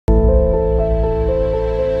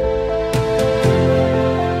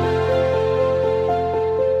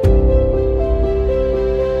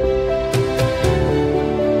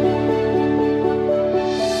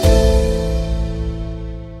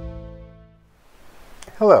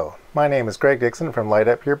Hello, my name is Greg Dixon from Light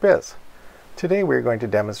Up Your Biz. Today we're going to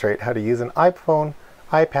demonstrate how to use an iPhone,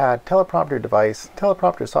 iPad, teleprompter device,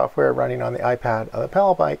 teleprompter software running on the iPad, a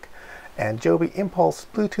lapel mic, and Joby Impulse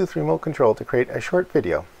Bluetooth remote control to create a short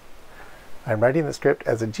video. I'm writing the script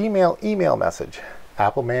as a Gmail email message.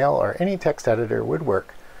 Apple Mail or any text editor would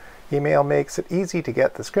work. Email makes it easy to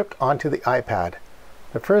get the script onto the iPad.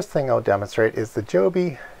 The first thing I'll demonstrate is the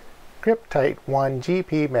Joby GripTight 1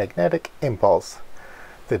 GP Magnetic Impulse.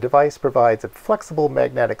 The device provides a flexible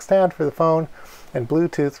magnetic stand for the phone and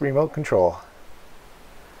Bluetooth remote control.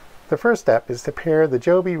 The first step is to pair the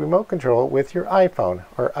Joby remote control with your iPhone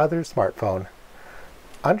or other smartphone.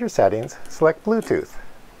 Under Settings, select Bluetooth.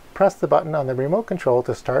 Press the button on the remote control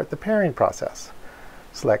to start the pairing process.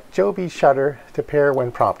 Select JOBY Shutter to pair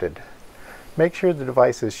when prompted. Make sure the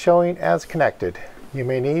device is showing as connected. You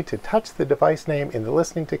may need to touch the device name in the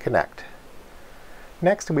listing to connect.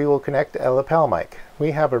 Next, we will connect a lapel mic.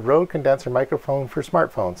 We have a Rode Condenser Microphone for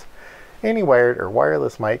smartphones. Any wired or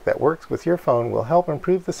wireless mic that works with your phone will help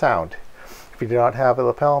improve the sound. If you do not have a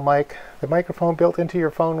lapel mic, the microphone built into your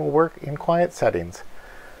phone will work in quiet settings.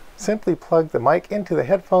 Simply plug the mic into the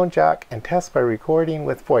headphone jack and test by recording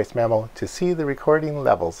with voice memo to see the recording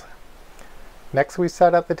levels. Next, we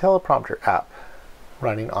set up the Teleprompter app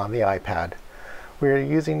running on the iPad. We are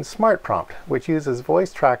using Smart Prompt, which uses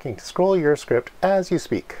voice tracking to scroll your script as you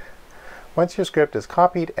speak. Once your script is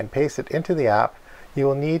copied and pasted into the app, you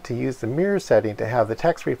will need to use the mirror setting to have the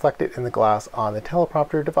text reflected in the glass on the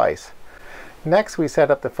teleprompter device. Next, we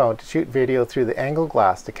set up the phone to shoot video through the angled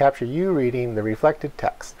glass to capture you reading the reflected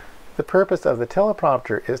text. The purpose of the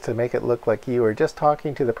teleprompter is to make it look like you are just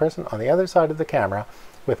talking to the person on the other side of the camera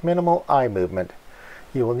with minimal eye movement.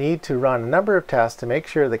 You will need to run a number of tests to make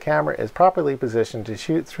sure the camera is properly positioned to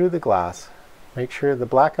shoot through the glass. Make sure the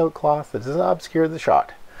blackout cloth does not obscure the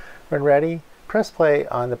shot. When ready, press play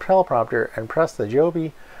on the teleprompter and press the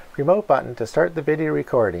Joby remote button to start the video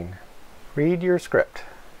recording. Read your script.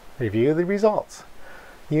 Review the results.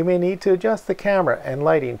 You may need to adjust the camera and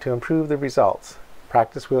lighting to improve the results.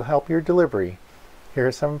 Practice will help your delivery. Here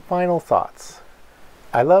are some final thoughts.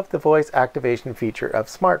 I love the voice activation feature of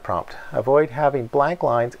Smart Prompt. Avoid having blank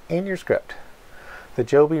lines in your script. The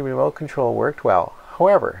Joby remote control worked well.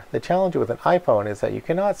 However, the challenge with an iPhone is that you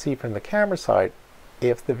cannot see from the camera side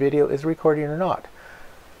if the video is recording or not.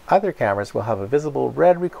 Other cameras will have a visible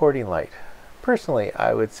red recording light. Personally,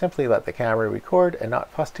 I would simply let the camera record and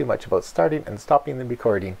not fuss too much about starting and stopping the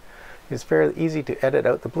recording. It is fairly easy to edit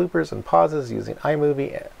out the bloopers and pauses using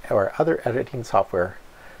iMovie or other editing software.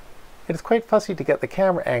 It is quite fussy to get the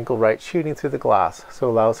camera angle right shooting through the glass, so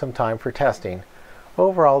allow some time for testing.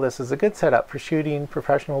 Overall, this is a good setup for shooting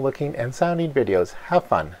professional looking and sounding videos. Have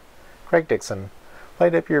fun. Greg Dixon,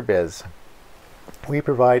 Light Up Your Biz. We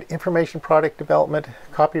provide information product development,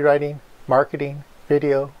 copywriting, marketing,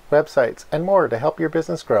 video, websites, and more to help your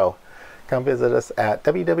business grow. Come visit us at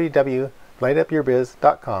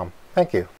www.lightupyourbiz.com. Thank you.